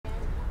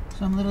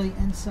So I'm literally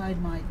inside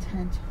my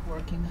tent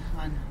working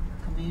on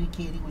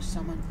communicating with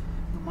someone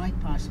who might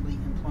possibly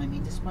employ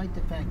me, despite the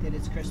fact that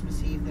it's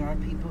Christmas Eve. There are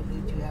people who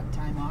do have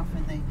time off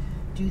and they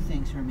do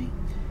things for me.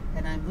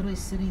 And I'm literally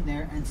sitting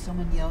there and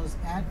someone yells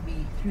at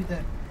me through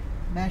the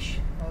mesh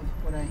of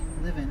what I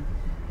live in,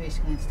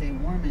 basically, and stay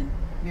warm in,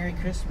 "Merry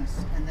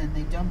Christmas." And then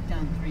they dump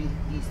down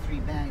these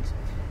three bags.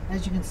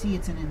 As you can see,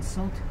 it's an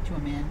insult to a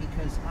man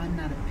because I'm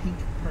not a pink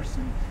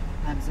person.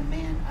 As a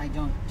man, I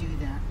don't do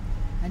that.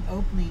 And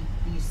openly,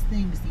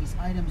 these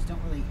items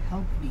don't really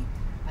help me.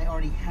 I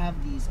already have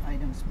these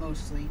items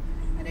mostly,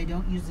 and I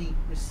don't usually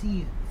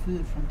receive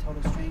food from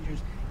total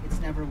strangers. It's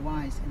never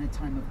wise in a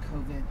time of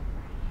COVID.